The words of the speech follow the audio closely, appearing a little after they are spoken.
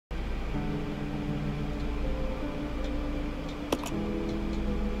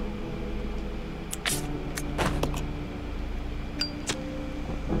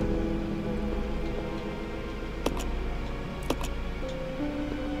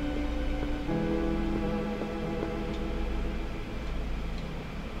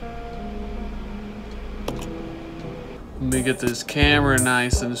Let me get this camera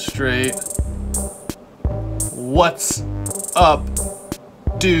nice and straight. What's up,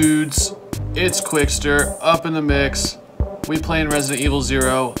 dudes? It's Quickster, up in the mix. We playing Resident Evil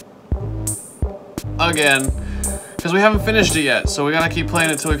 0 again, because we haven't finished it yet, so we gotta keep playing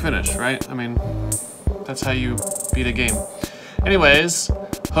it till we finish, right? I mean, that's how you beat a game. Anyways,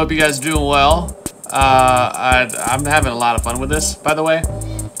 hope you guys are doing well. I'm having a lot of fun with this, by the way.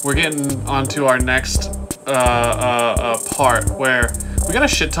 We're getting onto our next part where we got a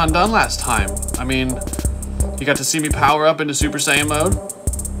shit ton done last time. I mean, you got to see me power up into Super Saiyan mode.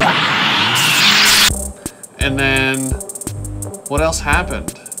 And then, what else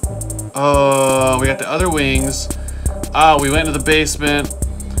happened? Oh, we got the other wings. We went into the basement.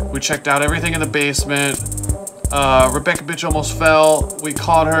 We checked out everything in the basement. Rebecca bitch almost fell. We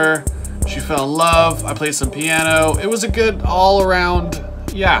caught her. She fell in love. I played some piano. It was a good all around,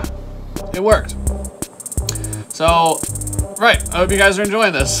 yeah, it worked. So, right, I hope you guys are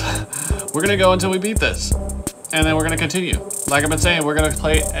enjoying this. We're gonna go until we beat this. And then we're gonna continue. Like I've been saying, we're gonna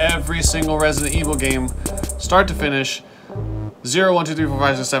play every single Resident Evil game, start to finish. 0, 1, 2, 3, 4,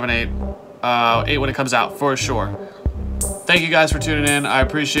 5, 6, 7, 8. 8 when it comes out, for sure. Thank you guys for tuning in. I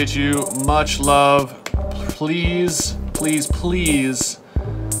appreciate you. Much love. Please, please, please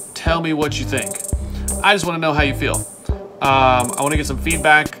tell me what you think. I just want to know how you feel. I want to get some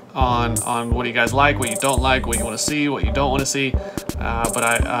feedback on what you guys like, what you don't like, what you want to see, what you don't want to see. But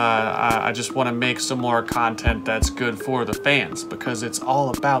I just want to make some more content that's good for the fans, because it's all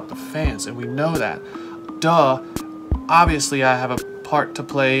about the fans, and we know that. Duh. Obviously, I have a part to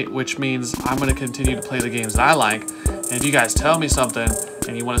play, which means I'm going to continue to play the games that I like. And if you guys tell me something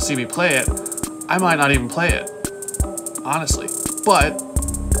and you want to see me play it, I might not even play it, honestly. But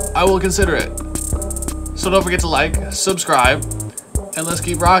I will consider it. So don't forget to like, subscribe, and let's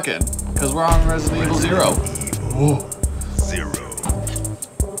keep rocking, because we're on Resident Evil 0. Whoa. 0.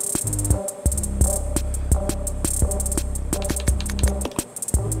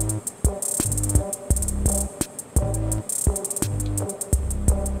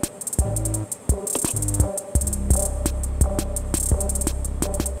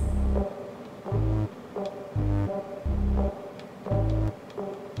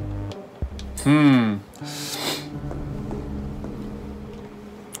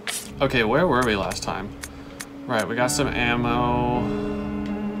 Okay, where were we last time? Right, we got some ammo.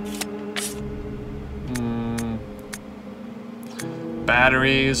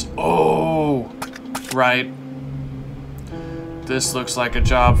 Batteries. Oh, right. This looks like a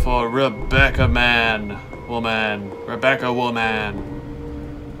job for Rebecca woman.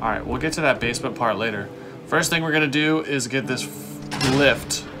 All right, we'll get to that basement part later. First thing we're gonna do is get this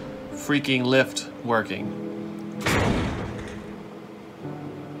freaking lift working.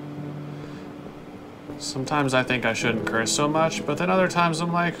 Sometimes I think I shouldn't curse so much, but then other times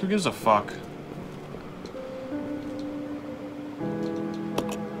I'm like, who gives a fuck?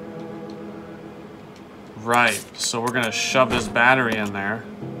 Right, so we're gonna shove this battery in there.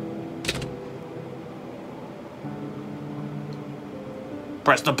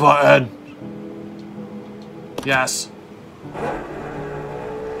 Press the button! Yes.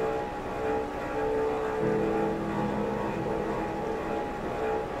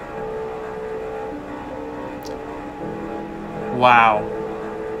 Wow.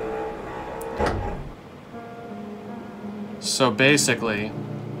 So basically,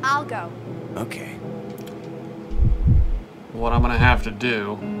 I'll go. Okay. what I'm gonna have to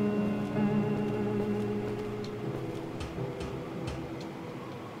do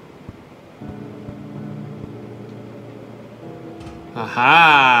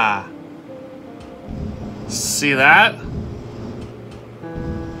aha! See that?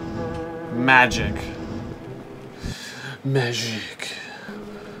 Magic. Magic.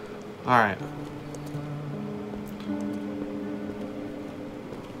 Alright.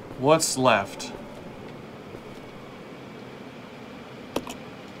 What's left?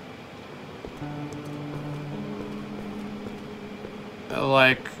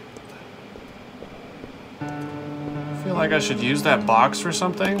 Like, I feel like I should use that box for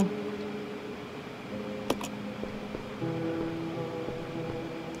something.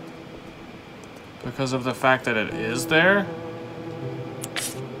 Because of the fact that it is there.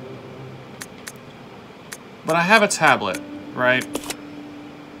 But I have a tablet, right?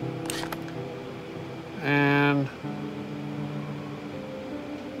 And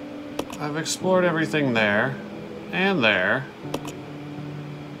I've explored everything there and there.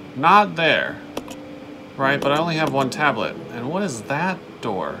 Not there. Right, but I only have one tablet. And what is that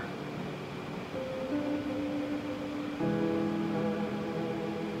door?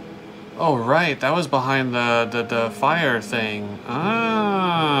 Oh, right. That was behind the fire thing.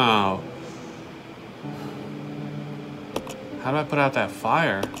 Oh. How do I put out that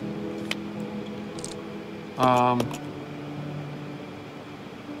fire?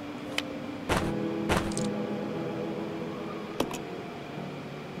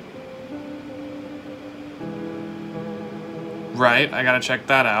 Right, I gotta check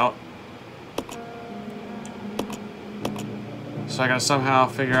that out. So I gotta somehow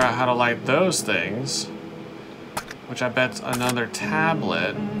figure out how to light those things. Which I bet's another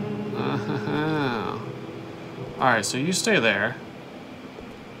tablet. Alright, so you stay there.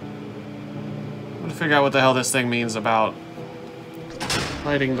 I'm gonna figure out what the hell this thing means about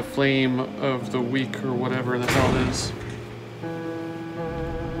lighting the flame of the week or whatever the hell it is.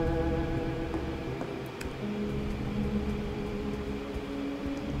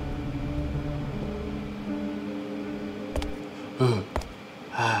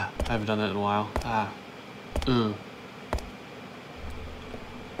 I haven't done that in a while.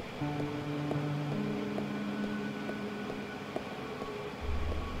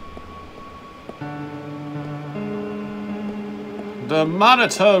 The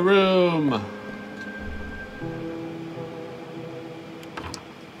monitor room.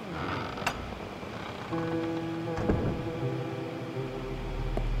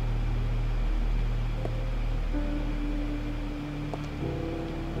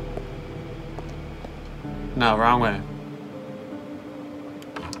 No, wrong way.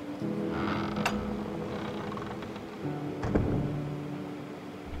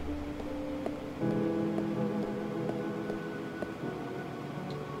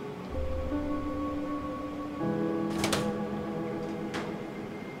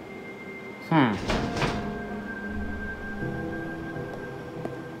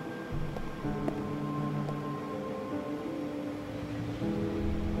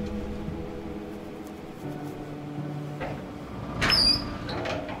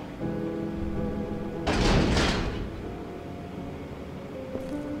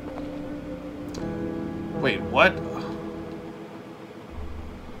 Wait, what?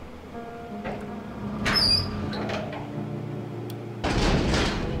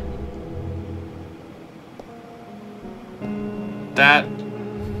 That...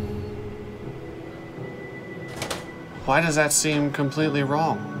 Why does that seem completely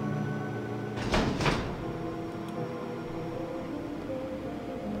wrong?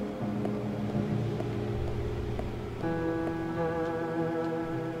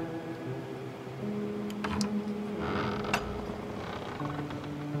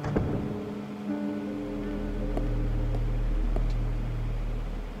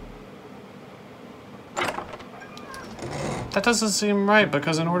 That doesn't seem right,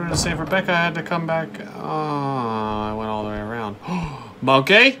 because in order to save Rebecca, I had to come back. Oh, I went all the way around.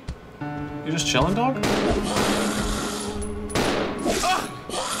 Monkey? You just chilling, dog?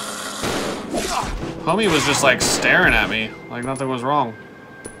 Homie was just like staring at me, like nothing was wrong.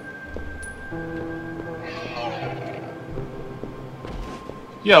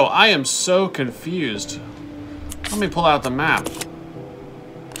 Yo, I am so confused. Let me pull out the map.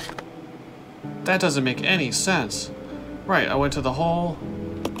 That doesn't make any sense. Right, I went to the hole.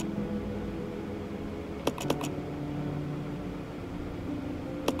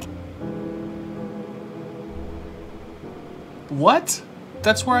 What?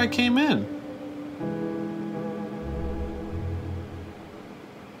 That's where I came in.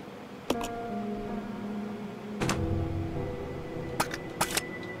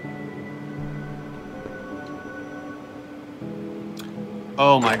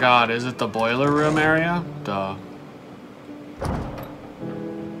 Oh my god, is it the boiler room area? Duh.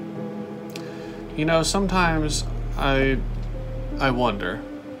 You know, sometimes I wonder.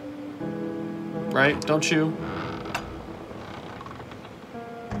 Right? Don't you?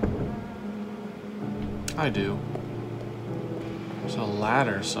 I do. There's a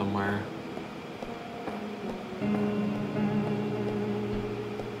ladder somewhere.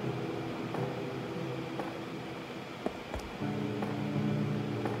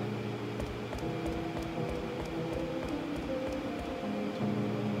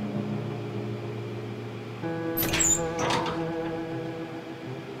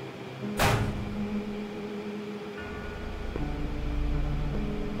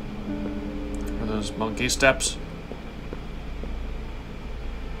 Monkey steps?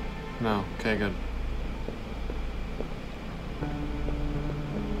 No. Okay, good.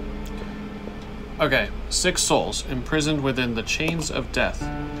 Okay. 6 souls imprisoned within the chains of death.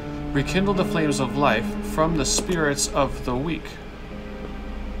 Rekindle the flames of life from the spirits of the weak.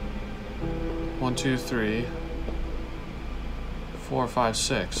 1, 2, 3, 4, 5,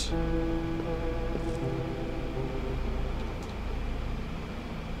 6.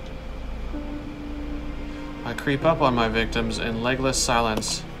 I creep up on my victims in legless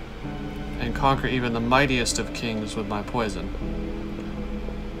silence and conquer even the mightiest of kings with my poison.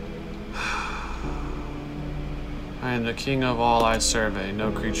 I am the king of all I survey.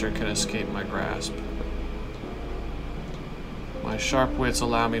 No creature can escape my grasp. My sharp wits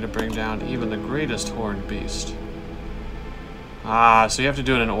allow me to bring down even the greatest horned beast. Ah, so you have to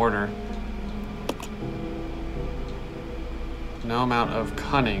do it in order. No amount of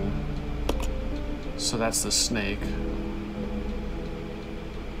cunning. So that's the snake.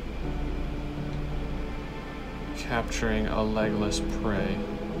 Capturing a legless prey.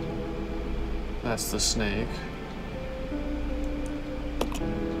 That's the snake.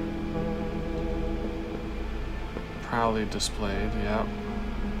 Proudly displayed, yep.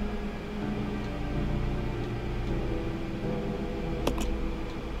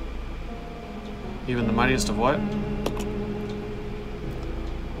 Even the mightiest of what?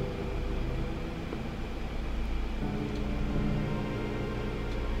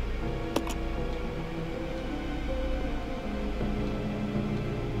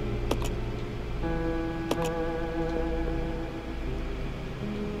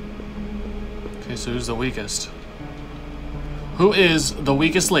 Okay, so who's the weakest? Who is the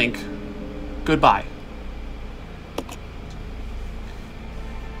weakest link? Goodbye.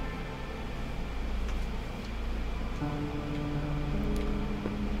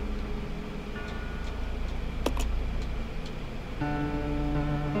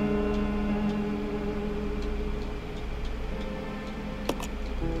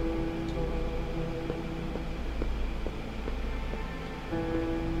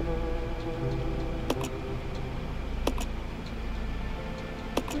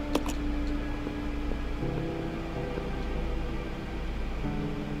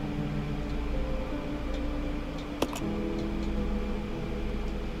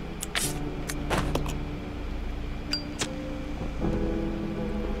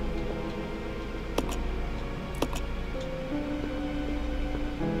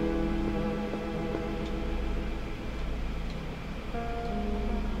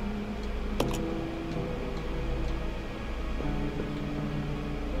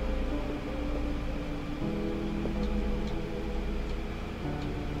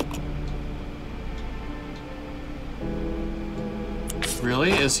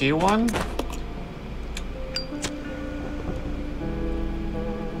 Really? Is he one?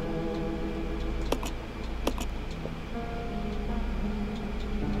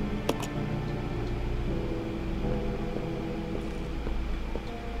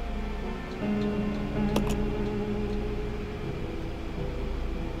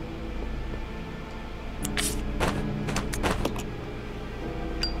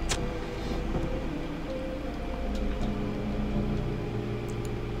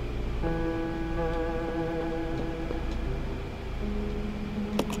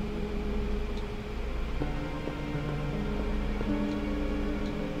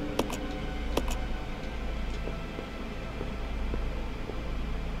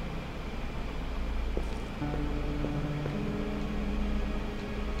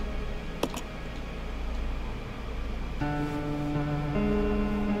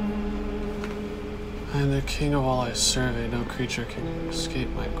 I am the king of all I survey. No creature can escape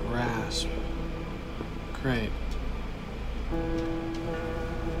my grasp. Great.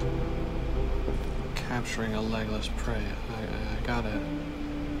 Capturing a legless prey. I got it.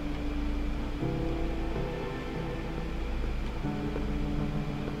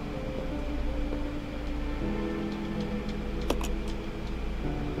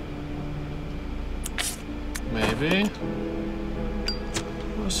 Maybe.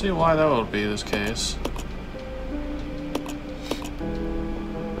 We'll see why that would be this case.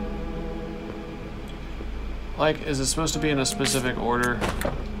 Like, is it supposed to be in a specific order?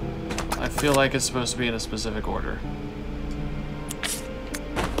 I feel like it's supposed to be in a specific order.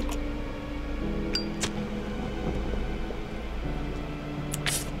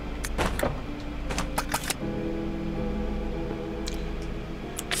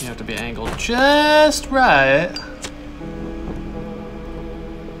 You have to be angled just right.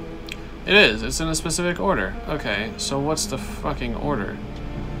 It is. It's in a specific order. Okay, so what's the fucking order?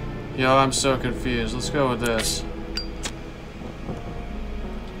 Yo, I'm so confused. Let's go with this.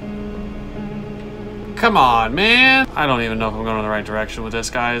 Come on, man! I don't even know if I'm going in the right direction with this,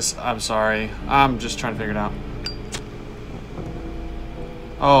 guys. I'm sorry. I'm just trying to figure it out.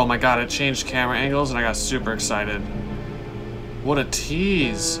 Oh my god, it changed camera angles and I got super excited. What a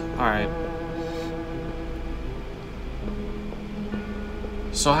tease. Alright.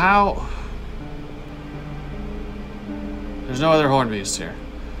 So how... There's no other horn beast here.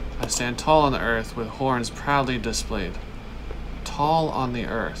 I stand tall on the earth with horns proudly displayed. Tall on the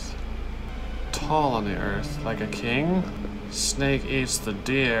earth. Tall on the earth. Like a king? Snake eats the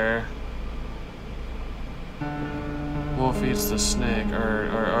deer. Wolf eats the snake.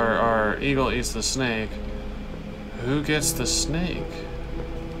 Or eagle eats the snake. Who gets the snake?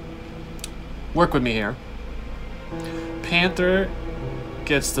 Work with me here. Panther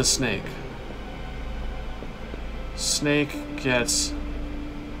gets the snake. Snake gets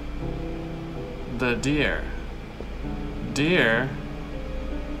the deer. Deer?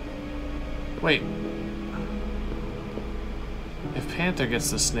 Wait. If Panther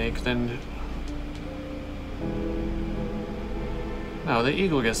gets the snake, then... No, the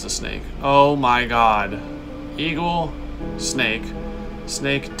eagle gets the snake. Oh my god. Eagle, snake,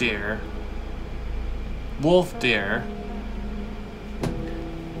 snake, deer, wolf, deer.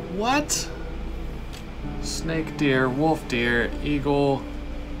 What? Snake, deer, wolf, deer, eagle,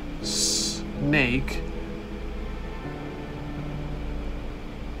 snake.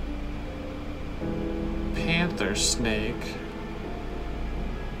 Panther, snake.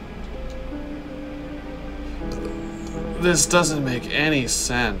 This doesn't make any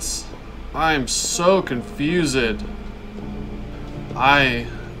sense. I'm so confused. I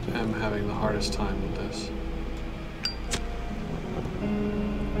am having the hardest time with this.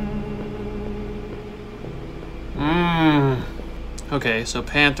 Okay, so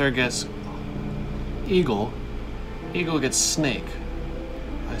Panther gets eagle. Eagle gets snake.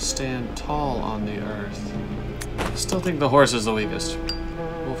 I stand tall on the earth. I still think the horse is the weakest.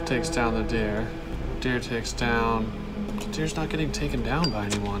 Wolf takes down the deer. Deer takes down... Deer's not getting taken down by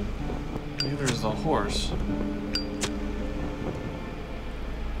anyone. Neither is the horse.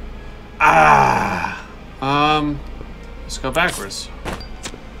 Ah! Let's go backwards.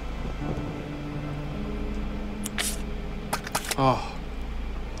 Oh.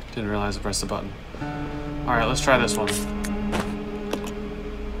 Didn't realize I pressed the button. Alright, let's try this one.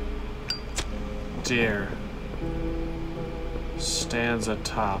 Deer. Stands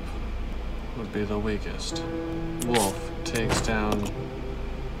atop. Would be the weakest. Wolf takes down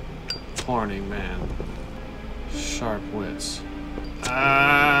horny man. Sharp wits.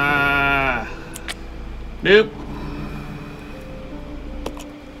 Nope.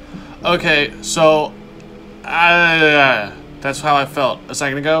 Okay, so that's how I felt a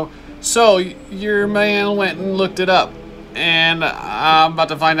second ago. So your man went and looked it up, and I'm about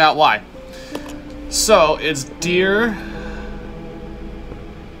to find out why. So it's deer.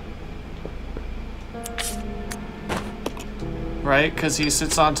 Right? Because he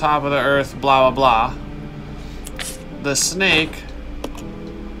sits on top of the earth, blah, blah, blah. The snake,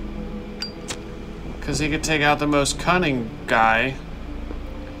 because he could take out the most cunning guy.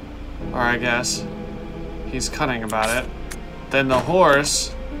 Or I guess he's cunning about it. Then the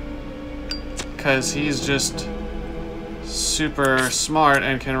horse, because he's just super smart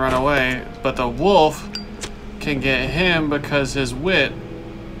and can run away. But the wolf can get him because his wit.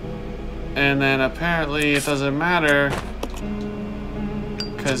 And then apparently it doesn't matter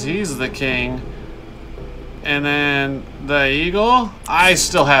because he's the king. And then the eagle, I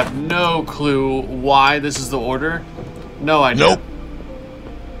still have no clue why this is the order. No idea. Nope.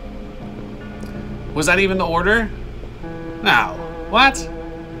 Was that even the order? No. What?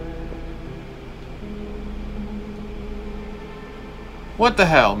 What the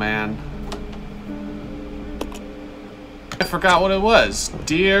hell, man? I forgot what it was.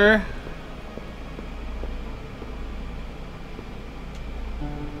 Deer.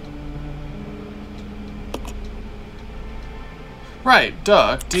 Right,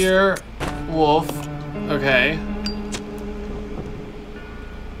 duck, deer, wolf, okay.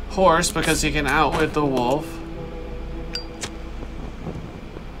 Horse, because he can outwit the wolf.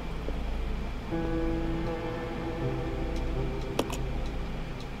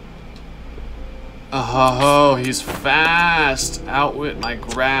 Oh, he's fast. Outwit my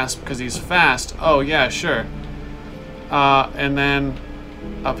grasp, because he's fast. Oh, yeah, sure. And then,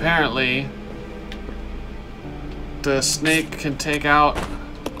 apparently... the snake can take out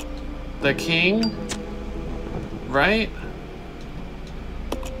the king, right?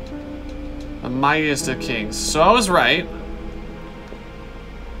 The mightiest of kings. So I was right.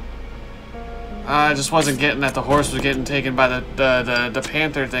 I just wasn't getting that the horse was getting taken by the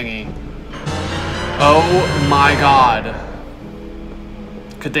panther thingy. Oh my god.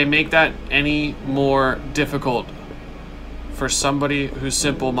 Could they make that any more difficult for somebody who's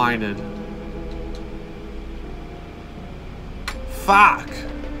simple-minded? Fuck.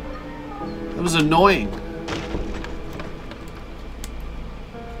 That was annoying.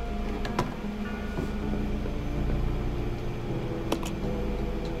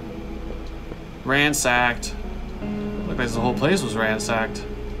 Ransacked. Looked like the whole place was ransacked.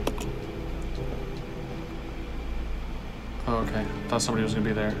 Oh, okay. Thought somebody was gonna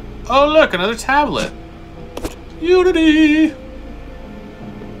be there. Oh, look, another tablet. Unity.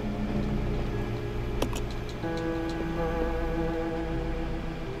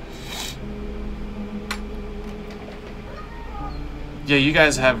 Yeah, you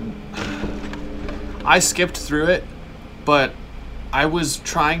guys have... I skipped through it, but I was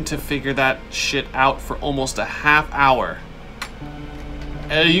trying to figure that shit out for almost a half hour.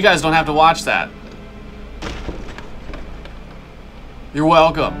 You guys don't have to watch that. You're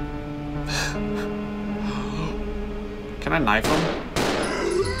welcome. Can I knife him?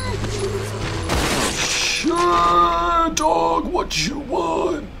 Sure, dog, what you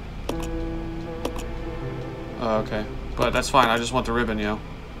want? Oh, okay. But that's fine, I just want the ribbon, yo.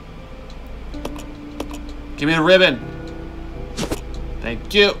 Give me the ribbon.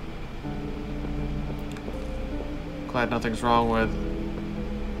 Thank you. Glad nothing's wrong with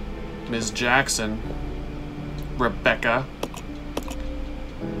Ms. Jackson. Rebecca.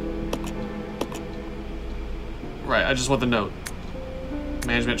 Right, I just want the note.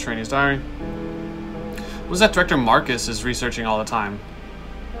 Management trainee's diary. What's that director Marcus is researching all the time?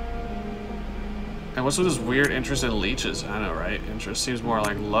 And what's with this weird interest in leeches? I know, right? Interest seems more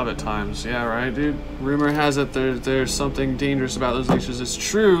like love at times. Yeah, right, dude? Rumor has it there's something dangerous about those leeches. It's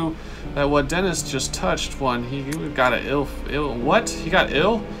true that what Dennis just touched one, he got a ill... What? He got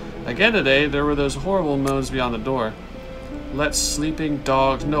ill? Again today, there were those horrible moans beyond the door. Let sleeping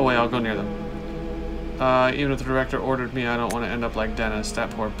dogs... No way, I'll go near them. Even if the director ordered me, I don't want to end up like Dennis. That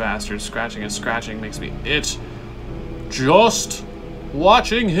poor bastard. Scratching and scratching makes me itch. Just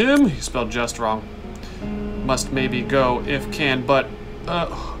watching him. He spelled just wrong. Must maybe go if can, but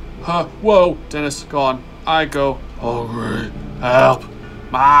whoa, Dennis, go on. I go hungry. Help,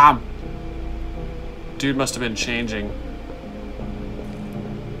 Mom. Dude must have been changing.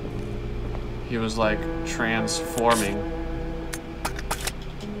 He was like transforming.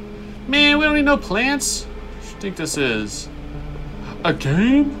 Man, we don't need no plants. What do you think this is? A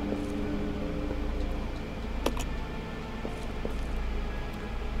game?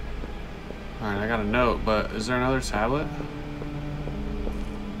 Alright, I got a note, but is there another tablet?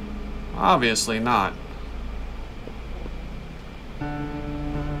 Obviously not.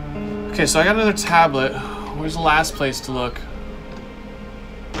 Okay, so I got another tablet. Where's the last place to look?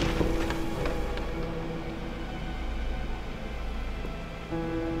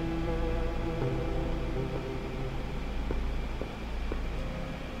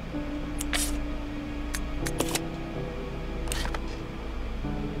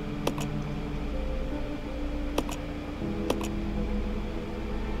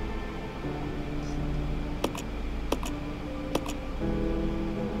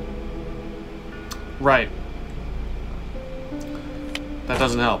 Right. That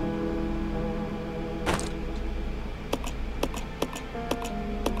doesn't help.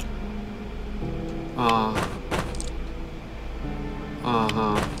 Uh-huh.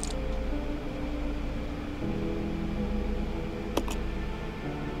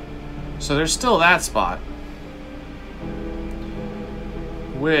 So there's still that spot.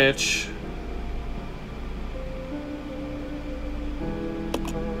 Which...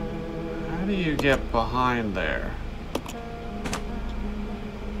 How do you get behind there?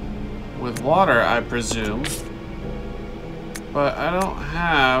 With water, I presume. But I don't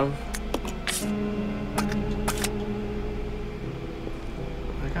have...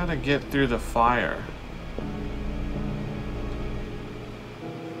 I gotta get through the fire.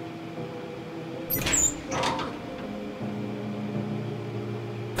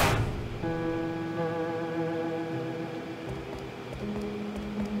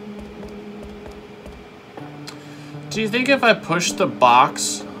 Do you think if I push the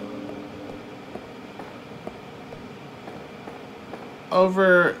box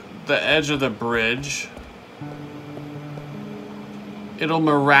over the edge of the bridge, it'll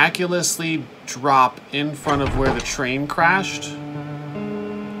miraculously drop in front of where the train crashed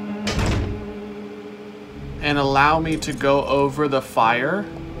and allow me to go over the fire?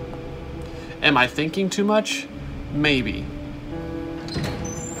 Am I thinking too much? Maybe.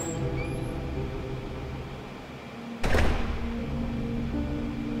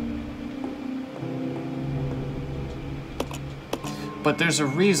 But there's a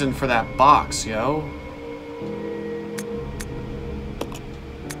reason for that box, yo.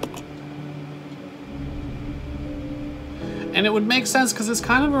 And it would make sense because it's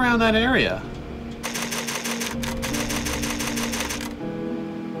kind of around that area.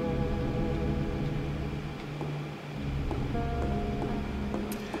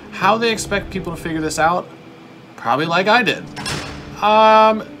 How they expect people to figure this out? Probably like I did.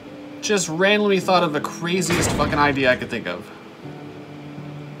 Just randomly thought of the craziest fucking idea I could think of.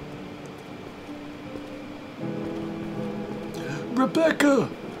 Rebecca,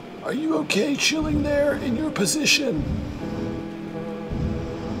 are you okay chilling there in your position?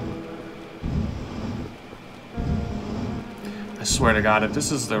 I swear to God, if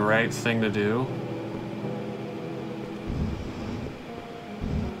this is the right thing to do.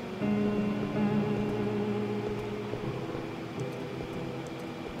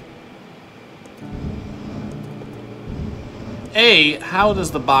 A, how does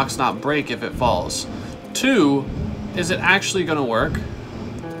the box not break if it falls? 2, is it actually gonna work?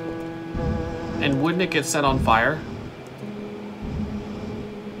 And wouldn't it get set on fire?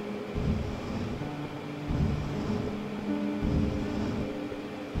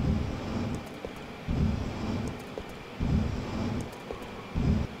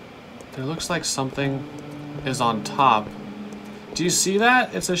 There looks like something is on top. Do you see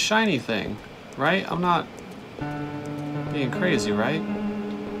that? It's a shiny thing, right? I'm not being crazy, right?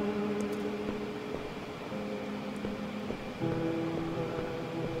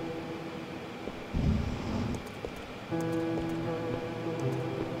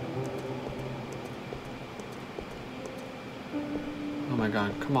 Oh my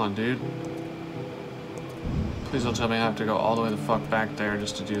God, come on, dude. Please don't tell me I have to go all the way the fuck back there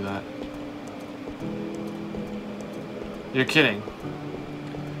just to do that. You're kidding.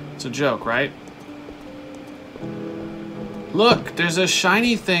 It's a joke, right? Look, there's a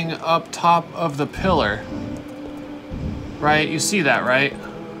shiny thing up top of the pillar. Right? You see that, right?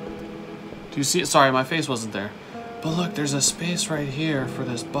 Do you see it? Sorry, my face wasn't there. But look, there's a space right here for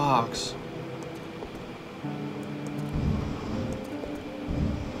this box.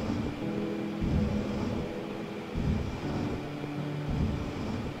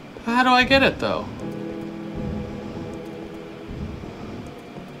 How do I get it, though?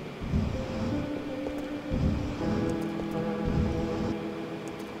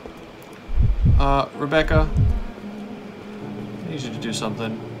 Rebecca, I need you to do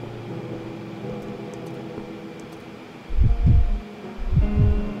something.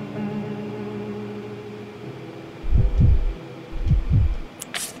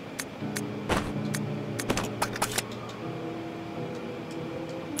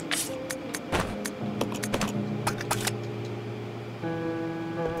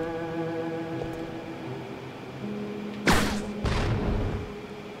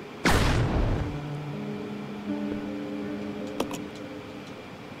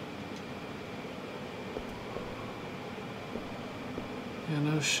 Yeah,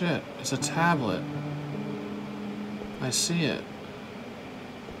 no shit. It's a tablet. I see it.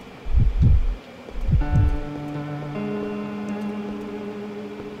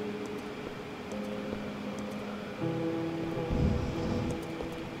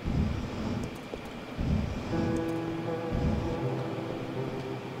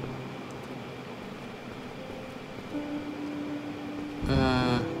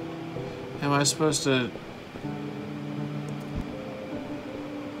 Am I supposed to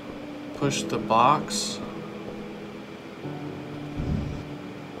push the box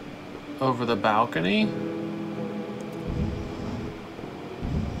over the balcony?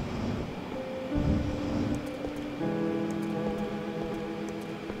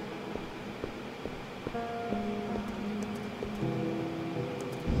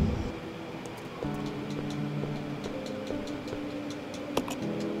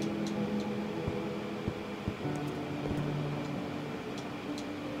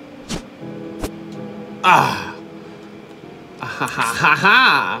 Ah! Ha ha ha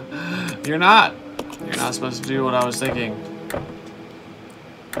ha! You're not supposed to do what I was thinking.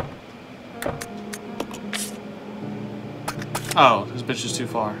 Oh, this bitch is too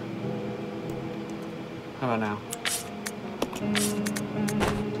far. How about now?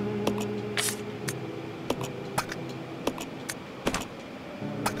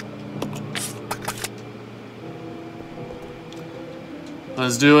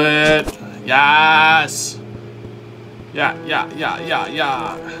 Let's do it! Yes! Yeah.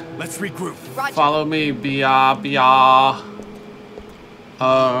 Let's regroup. Roger. Follow me, Bia.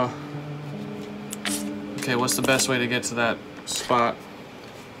 Okay, what's the best way to get to that spot?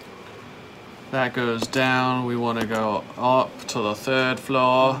 That goes down. We want to go up to the 3rd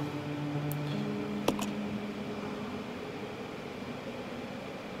floor.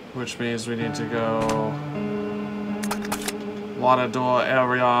 Which means we need to go water door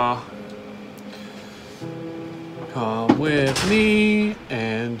area. Come with me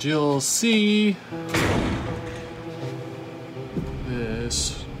and you'll see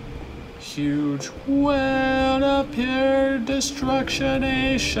this huge well of pure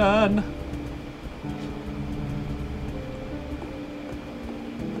destructionation.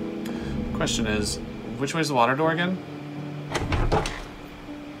 Question is, which way's the water door again?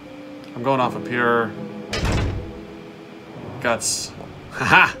 I'm going off of pure guts.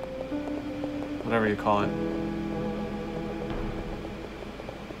 Haha! Whatever you call it.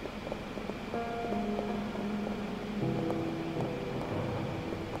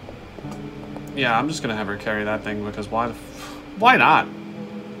 Yeah, I'm just gonna have her carry that thing because why not?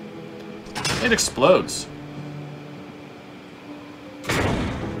 It explodes.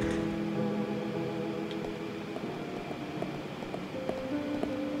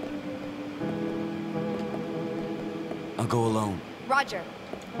 I'll go alone. Roger.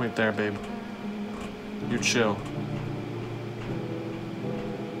 Wait there, babe. You chill.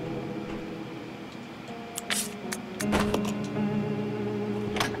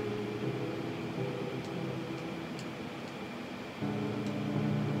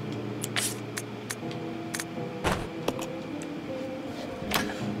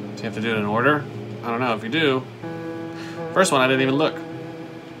 Do you have to do it in order? I don't know if you do. First one, I didn't even look.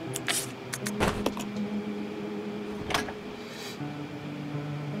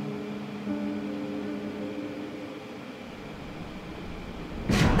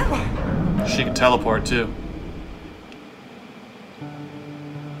 She can teleport too.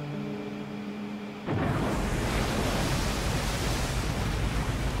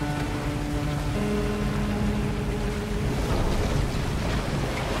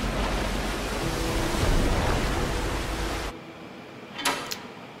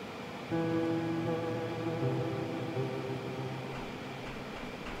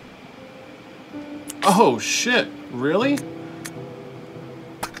 Oh shit, really?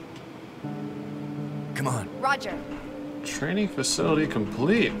 Come on. Roger. Training facility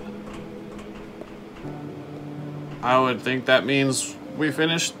complete. I would think that means we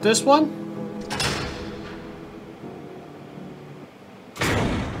finished this one?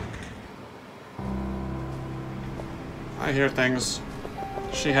 I hear things.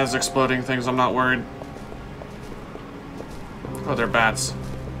 She has exploding things, I'm not worried. Oh, they're bats.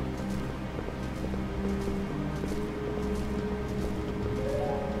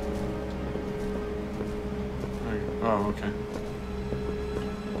 Oh, okay.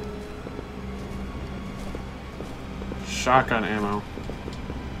 Shotgun ammo.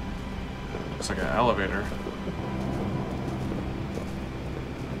 Looks like an elevator.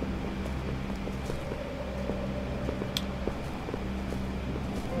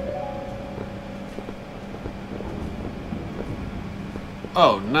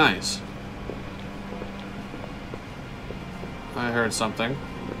 Oh, nice. I heard something.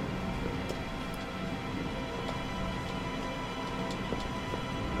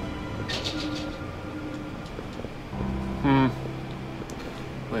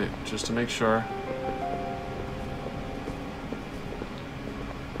 Wait, just to make sure.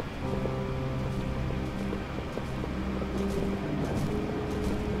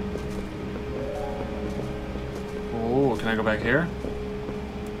 Oh, can I go back here?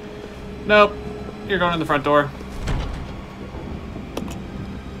 Nope. You're going in the front door.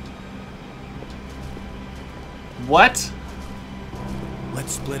 What?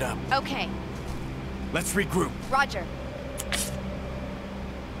 Let's split up. Okay. Let's regroup. Roger.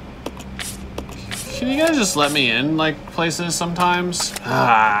 Can you guys just let me in, like, places sometimes?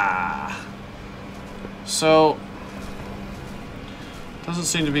 Ah. So, doesn't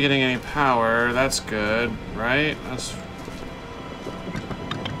seem to be getting any power. That's good, right? That's...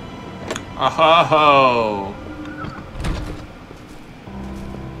 Oh!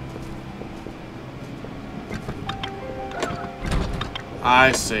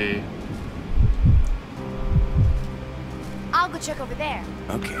 I see. I'll go check over there.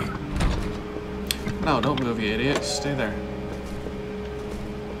 Okay. No, don't move, you idiot. Stay there.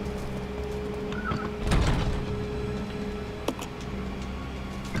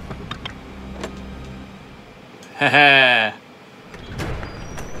 Heh.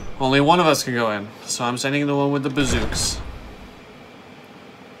 Only one of us can go in, so I'm sending the one with the bazooks.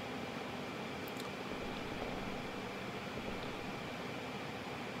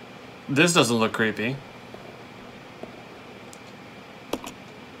 This doesn't look creepy.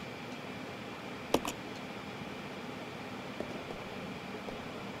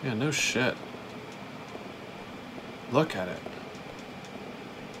 Yeah, no shit. Look at it.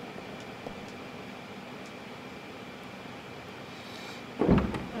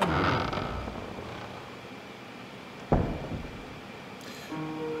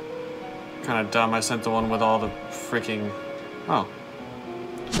 Kind of dumb. I sent the one with all the freaking... Oh.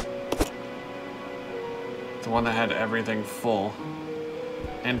 The one that had everything full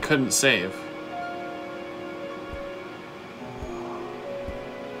and couldn't save.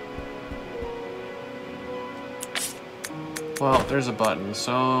 Well, there's a button,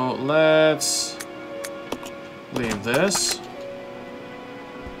 so let's leave this.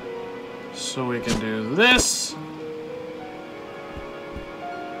 So we can do this.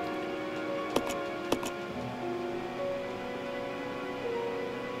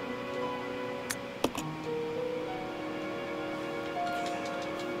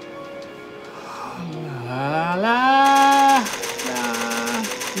 La, la, la,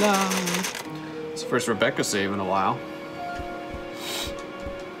 la. It's the first Rebecca save in a while.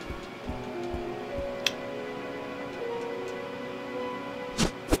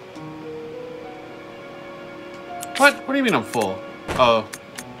 What? What do you mean I'm full? Oh.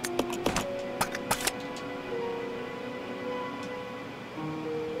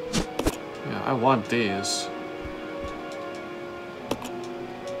 Yeah, I want these.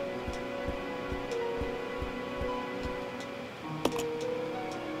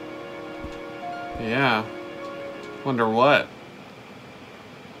 Yeah. Wonder what?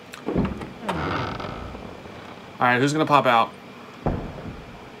 Alright, who's gonna pop out?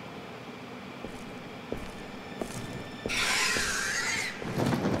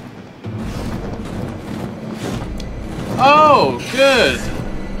 Oh, good.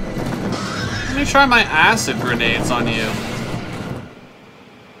 Let me try my acid grenades on you.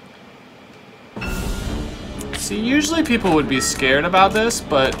 See, usually people would be scared about this,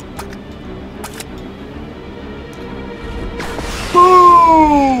 but...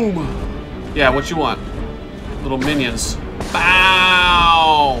 Boom! Yeah, what you want? Little minions.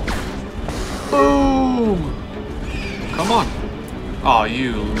 Bow! Boom! Come on. Oh,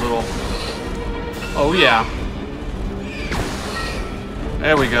 you little... Oh, yeah.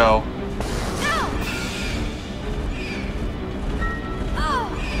 There we go.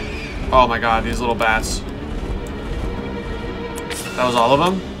 Oh my god, these little bats. That was all of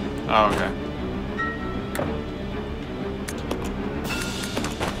them? Oh, okay.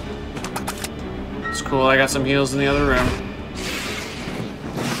 It's cool, I got some heals in the other room.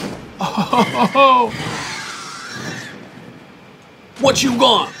 Oh! What you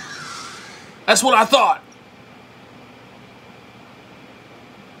want? That's what I thought.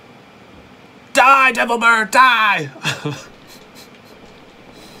 Die, devil bird, die!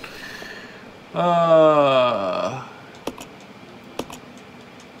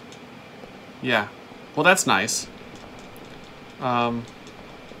 Yeah. Well, that's nice. Oh.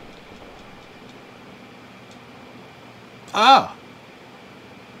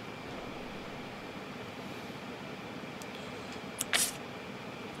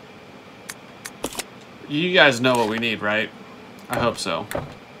 You guys know what we need, right? I hope so.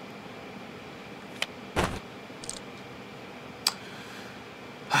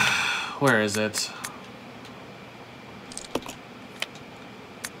 Where is it?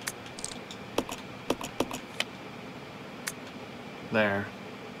 There.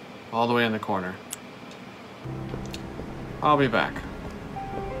 All the way in the corner. I'll be back.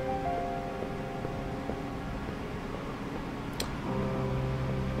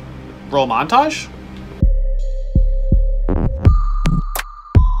 Roll montage?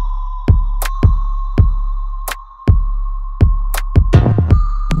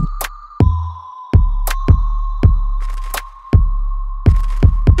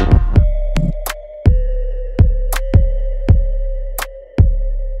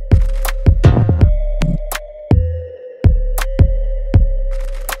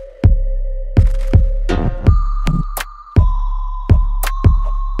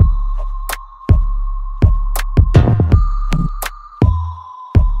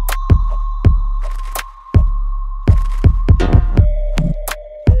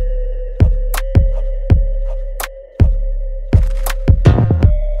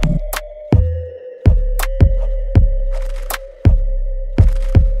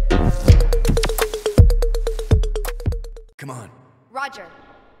 Come on. Roger.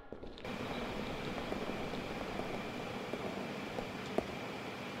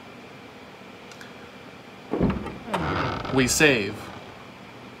 We save.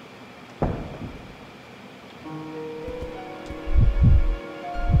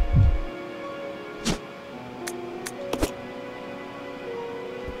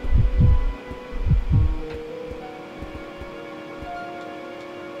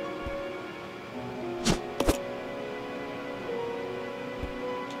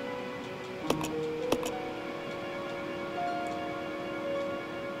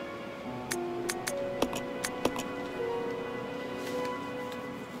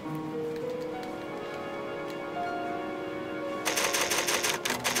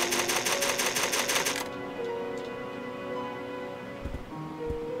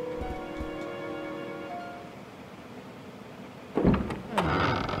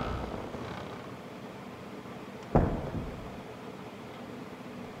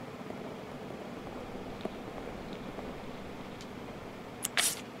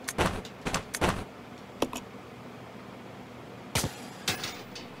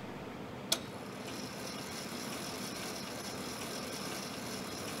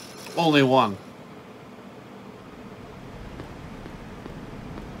 Only one.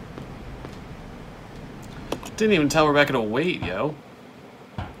 Didn't even tell Rebecca to wait, yo.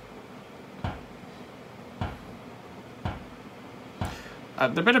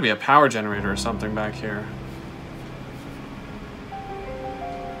 There better be a power generator or something back here.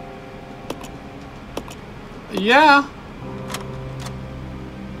 Yeah.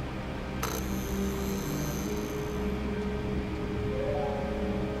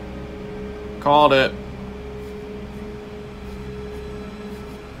 Called it.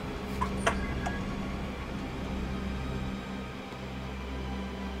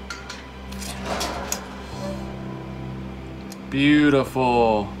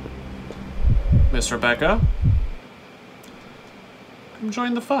 Beautiful. Miss Rebecca. Come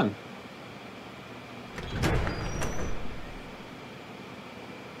join the fun.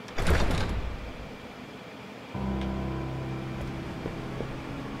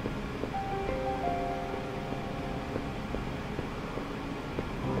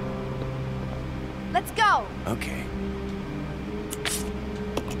 Let's go. Okay.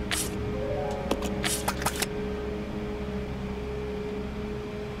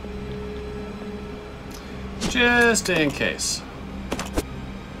 Just in case.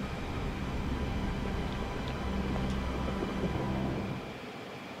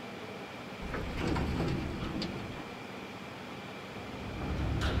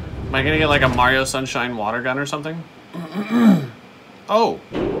 Am I gonna get like a Mario Sunshine water gun or something? Oh.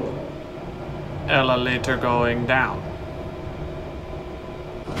 Elevator going down.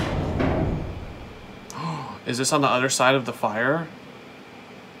 Is this on the other side of the fire?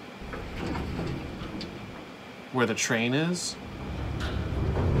 Where the train is?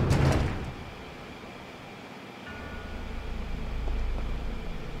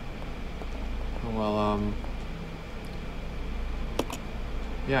 Well,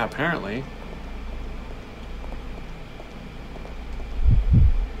 yeah, apparently.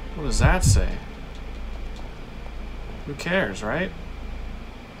 What does that say? Who cares, right?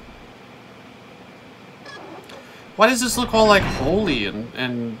 Why does this look all like holy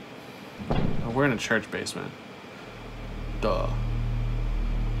and oh, we're in a church basement. Duh.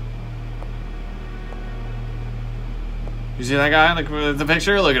 You see that guy in the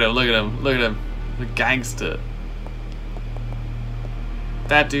picture? Look at him, look at him, look at him. The gangster.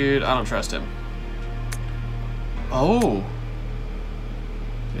 That dude, I don't trust him. Oh.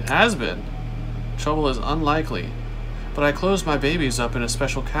 It has been. Trouble is unlikely. But I closed my babies up in a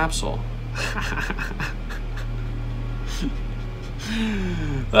special capsule.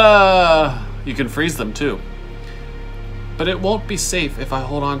 You can freeze them too. But it won't be safe if I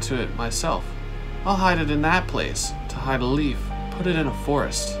hold on to it myself. I'll hide it in that place. To hide a leaf, put it in a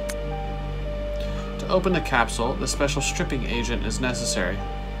forest. To open the capsule, the special stripping agent is necessary.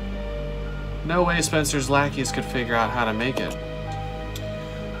 No way Spencer's lackeys could figure out how to make it.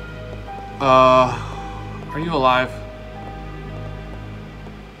 Are you alive?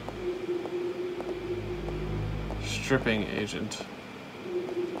 Stripping agent.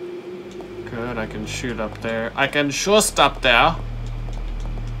 Good, I can shoot up there. I can shoot up there.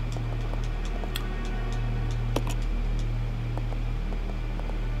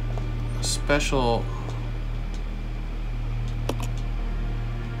 Special.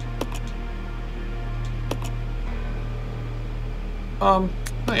 Not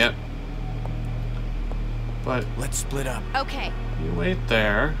yet. But Let's split up. Okay. you wait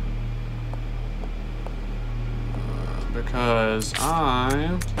there. Because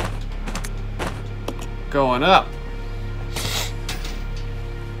I'm going up.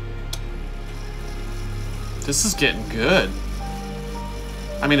 This is getting good.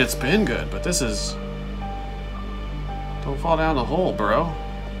 I mean, it's been good, but this is... Don't fall down the hole, bro.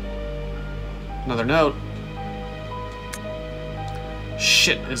 Another note.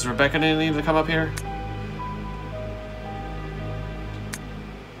 Shit, is Rebecca gonna need to come up here?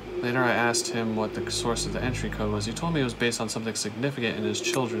 Later I asked him what the source of the entry code was. He told me it was based on something significant in his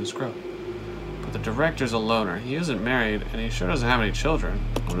children's growth. But the director's a loner. He isn't married, and he sure doesn't have any children.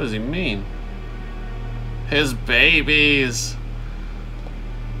 What does he mean? His babies!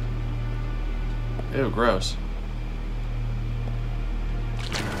 Ew, gross.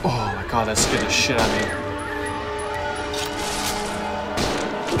 Oh my god, that scared the shit out of me.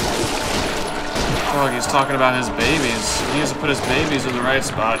 Oh, he's talking about his babies. He needs to put his babies in the right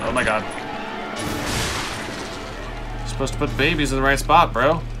spot. Oh my god. You're supposed to put babies in the right spot,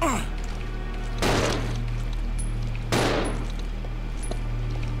 bro.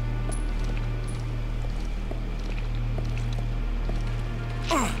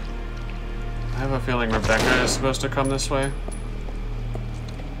 I have a feeling Rebecca is supposed to come this way.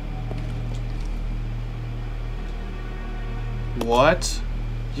 What?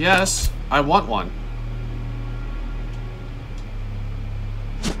 Yes, I want one.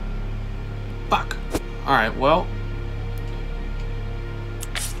 Fuck. Alright, well.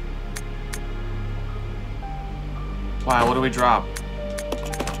 Wow, what do we drop?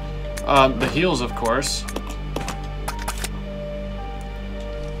 The heals, of course.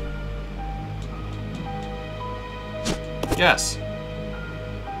 Yes.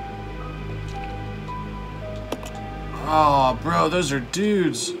 Oh, bro, those are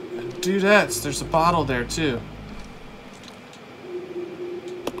dudes. And dudettes. There's a bottle there, too.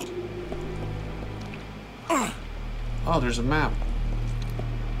 Oh, there's a map.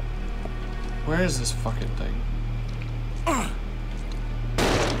 Where is this fucking thing?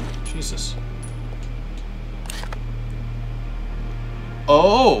 Jesus.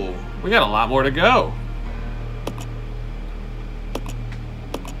 Oh, we got a lot more to go.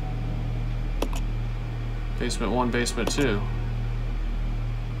 Basement 1, basement 2.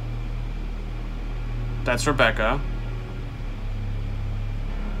 That's Rebecca.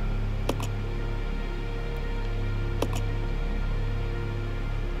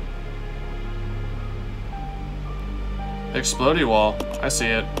 Explodey wall. I see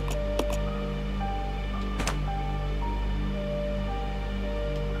it.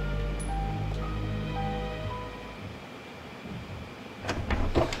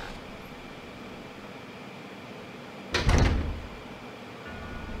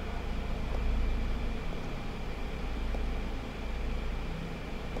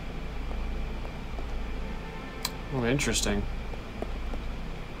 Oh, interesting.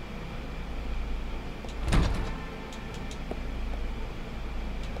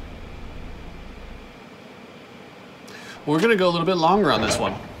 We're gonna go a little bit longer on this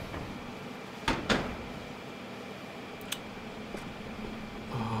one.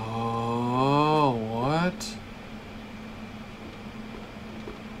 Oh, what?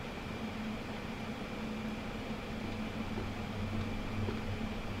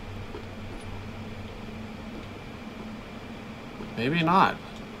 Maybe not.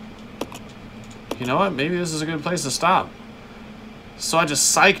 You know what? Maybe this is a good place to stop. So I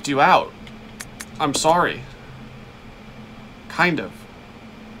just psyched you out. I'm sorry. Kind of.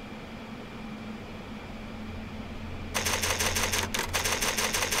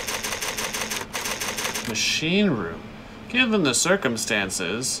 Machine room. Given the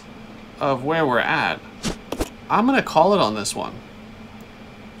circumstances of where we're at, I'm gonna call it on this one.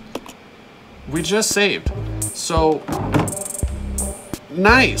 We just saved. So,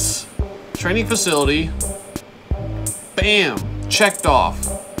 nice. Training facility. Bam. Checked off.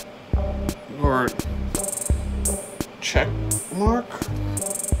 Or check mark?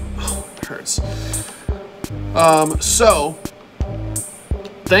 Oh, it hurts. So,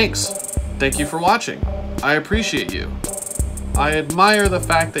 thanks. Thank you for watching. I appreciate you. I admire the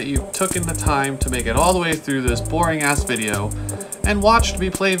fact that you took in the time to make it all the way through this boring ass video and watched me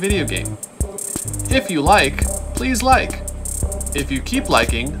play a video game. If you like, please like. If you keep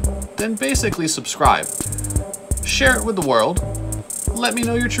liking, then basically subscribe. Share it with the world. Let me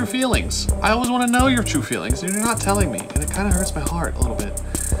know your true feelings. I always want to know your true feelings, and you're not telling me, and it kind of hurts my heart a little bit.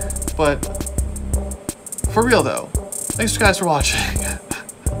 But, for real though, thanks guys for watching.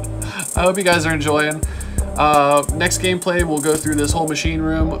 I hope you guys are enjoying. Next gameplay, we'll go through this whole machine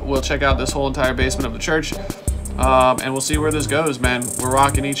room. We'll check out this whole entire basement of the church. And we'll see where this goes, man. We're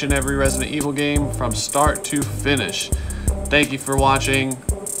rocking each and every Resident Evil game from start to finish. Thank you for watching.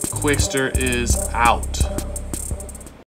 Quickster is out.